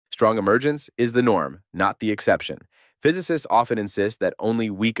Strong emergence is the norm, not the exception. Physicists often insist that only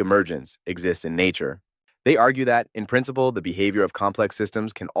weak emergence exists in nature. They argue that, in principle, the behavior of complex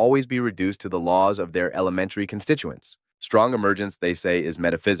systems can always be reduced to the laws of their elementary constituents. Strong emergence, they say, is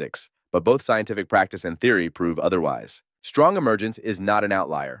metaphysics, but both scientific practice and theory prove otherwise. Strong emergence is not an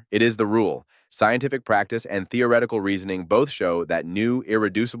outlier. It is the rule. Scientific practice and theoretical reasoning both show that new,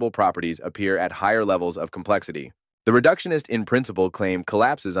 irreducible properties appear at higher levels of complexity. The reductionist in principle claim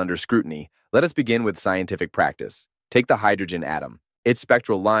collapses under scrutiny. Let us begin with scientific practice. Take the hydrogen atom. Its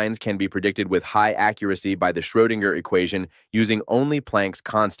spectral lines can be predicted with high accuracy by the Schrödinger equation using only Planck's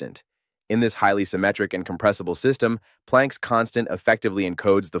constant. In this highly symmetric and compressible system, Planck's constant effectively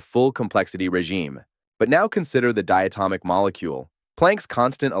encodes the full complexity regime. But now consider the diatomic molecule. Planck's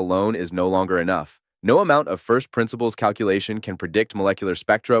constant alone is no longer enough. No amount of first principles calculation can predict molecular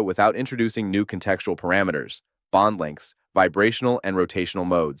spectra without introducing new contextual parameters, bond lengths, vibrational and rotational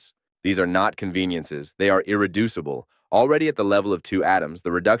modes. These are not conveniences, they are irreducible. Already at the level of two atoms, the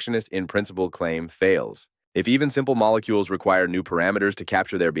reductionist in principle claim fails. If even simple molecules require new parameters to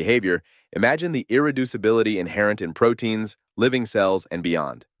capture their behavior, imagine the irreducibility inherent in proteins, living cells, and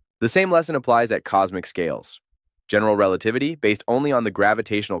beyond. The same lesson applies at cosmic scales. General relativity, based only on the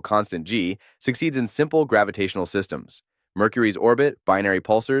gravitational constant g, succeeds in simple gravitational systems, Mercury's orbit, binary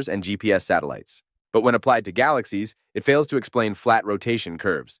pulsars, and GPS satellites. But when applied to galaxies, it fails to explain flat rotation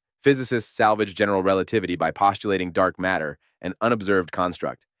curves. Physicists salvage general relativity by postulating dark matter, an unobserved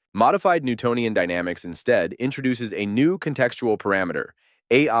construct. Modified Newtonian dynamics instead introduces a new contextual parameter,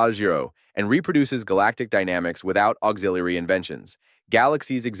 A0, and reproduces galactic dynamics without auxiliary inventions.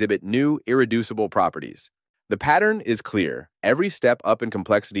 Galaxies exhibit new, irreducible properties. The pattern is clear. Every step up in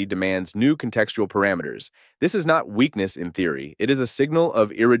complexity demands new contextual parameters. This is not weakness in theory. It is a signal of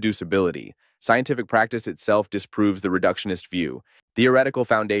irreducibility. Scientific practice itself disproves the reductionist view. Theoretical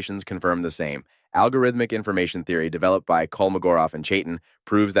foundations confirm the same. Algorithmic information theory, developed by Kolmogorov and Chaitin,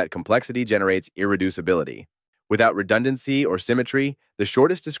 proves that complexity generates irreducibility. Without redundancy or symmetry, the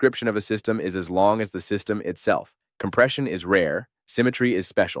shortest description of a system is as long as the system itself. Compression is rare, symmetry is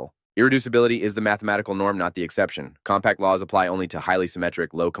special. Irreducibility is the mathematical norm, not the exception. Compact laws apply only to highly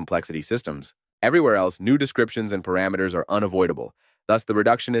symmetric, low-complexity systems. Everywhere else, new descriptions and parameters are unavoidable. Thus, the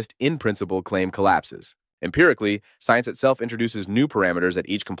reductionist in principle claim collapses. Empirically, science itself introduces new parameters at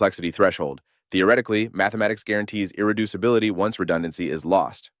each complexity threshold. Theoretically, mathematics guarantees irreducibility once redundancy is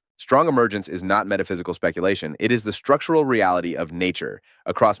lost. Strong emergence is not metaphysical speculation. It is the structural reality of nature.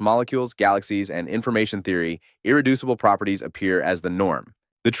 Across molecules, galaxies, and information theory, irreducible properties appear as the norm.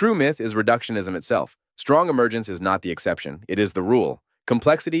 The true myth is reductionism itself. Strong emergence is not the exception. It is the rule.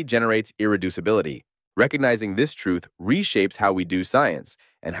 Complexity generates irreducibility. Recognizing this truth reshapes how we do science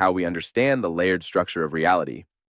and how we understand the layered structure of reality.